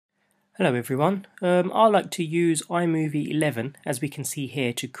Hello everyone, I like to use iMovie 11 as we can see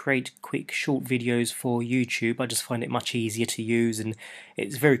here to create quick short videos for YouTube. I just find it much easier to use and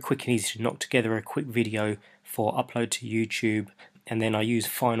it's very quick and easy to knock together a quick video for upload to YouTube, and then I use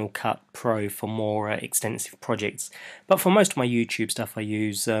Final Cut Pro for more extensive projects. But for most of my YouTube stuff I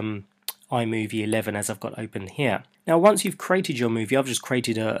use iMovie 11 as I've got open here. Now once you've created your movie, I've just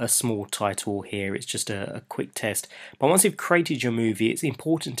created a small title here, it's just a quick test, but once you've created your movie it's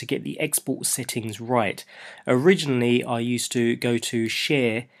important to get the export settings right. Originally I used to go to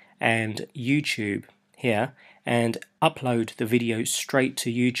Share and YouTube here and upload the video straight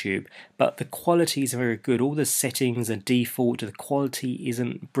to YouTube, but the quality is very good. All the settings are default, the quality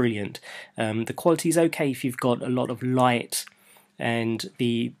isn't brilliant. The quality is okay if you've got a lot of light and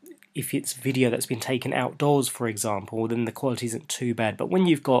if it's video that's been taken outdoors, for example, then the quality isn't too bad. But when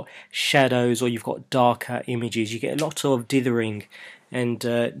you've got shadows or you've got darker images, you get a lot of dithering and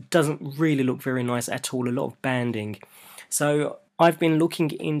doesn't really look very nice at all, a lot of banding. So I've been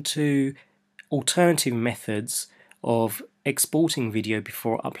looking into alternative methods of exporting video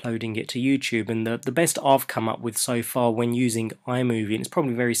before uploading it to YouTube, and the best I've come up with so far when using iMovie, and it's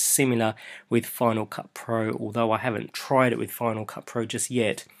probably very similar with Final Cut Pro, although I haven't tried it with Final Cut Pro just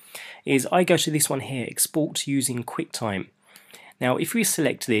yet, is I go to this one here, export using Quicktime. Now if we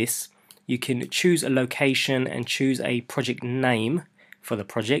select this, you can choose a location and choose a project name for the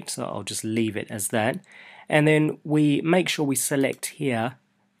project, so I'll just leave it as that, and then we make sure we select here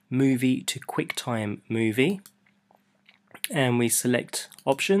movie to Quicktime movie, and we select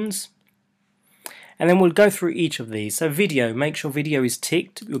options, and then we'll go through each of these. So video, make sure video is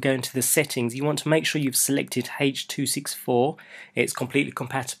ticked. We'll go into the settings. You want to make sure you've selected H.264. It's completely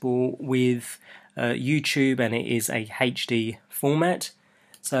compatible with YouTube and it is a HD format.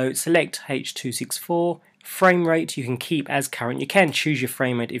 So select H.264. Frame rate you can keep as current. You can choose your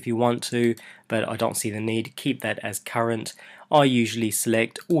frame rate if you want to, but I don't see the need. Keep that as current. I usually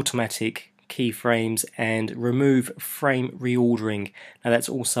select automatic keyframes and remove frame reordering. Now that's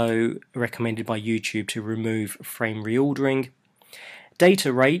also recommended by YouTube to remove frame reordering.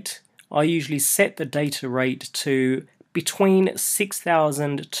 Data rate, I usually set the data rate to between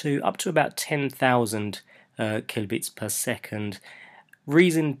 6,000 to up to about 10,000 kilobits per second.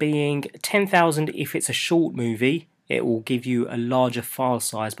 Reason being 10,000 if it's a short movie, it will give you a larger file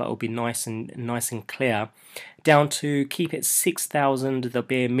size, but it will be nice and clear. Down to keep it 6,000, the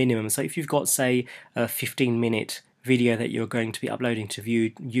bare minimum. So if you've got, say, a 15-minute video that you're going to be uploading to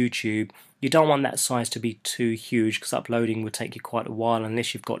YouTube, you don't want that size to be too huge because uploading would take you quite a while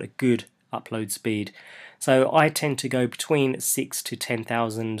unless you've got a good upload speed. So I tend to go between 6 to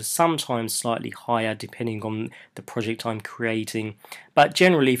 10,000, sometimes slightly higher depending on the project I'm creating. But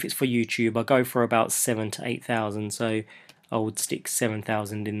generally if it's for YouTube I go for about 7 to 8,000, so I would stick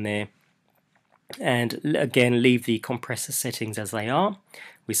 7,000 in there. And again leave the compressor settings as they are.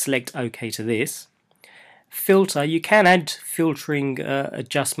 We select OK to this. Filter, you can add filtering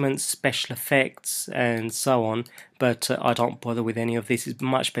adjustments, special effects and so on, but I don't bother with any of this. It's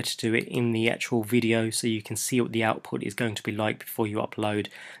much better to do it in the actual video so you can see what the output is going to be like before you upload.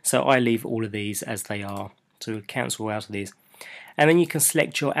 So I leave all of these as they are, so cancel out of these. And then you can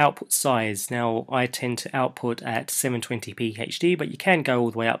select your output size. Now I tend to output at 720p HD, but you can go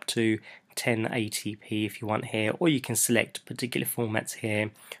all the way up to 1080p if you want here, or you can select particular formats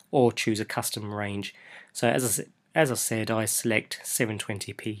here or choose a custom range. So as I said, I select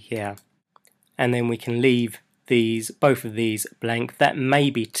 720p here, and then we can leave both of these blank. That may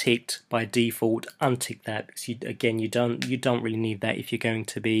be ticked by default. Untick that because you don't really need that if you're going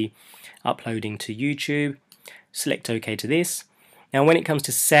to be uploading to YouTube. Select OK to this. Now when it comes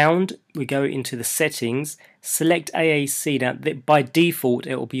to sound, we go into the settings, select AAC. Now by default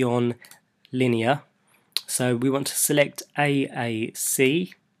it will be on linear, so we want to select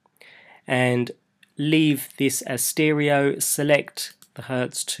AAC and leave this as stereo. Select the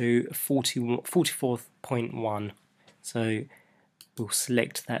hertz to 44.1, so we'll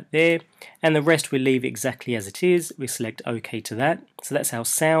select that there, and the rest we'll leave exactly as it is. We select OK to that. So that's our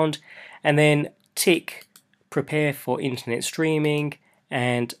sound, and then tick prepare for internet streaming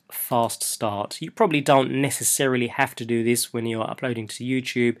and fast start. You probably don't necessarily have to do this when you're uploading to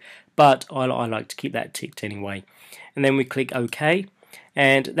YouTube, but I like to keep that ticked anyway. And then we click OK,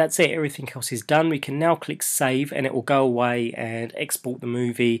 and that's it. Everything else is done. We can now click save, and it will go away and export the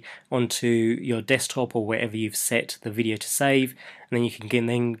movie onto your desktop or wherever you've set the video to save, and then you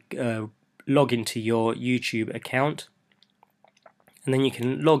can log into your YouTube account. And then you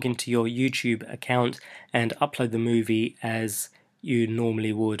can log into your YouTube account and upload the movie as you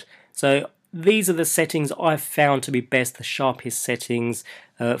normally would. So these are the settings I've found to be best, the sharpest settings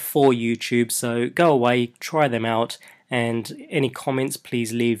for YouTube. So go away, try them out, and any comments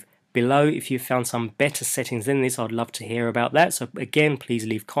please leave below. If you found some better settings than this, I'd love to hear about that. So again, please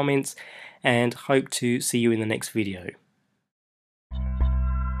leave comments, and hope to see you in the next video.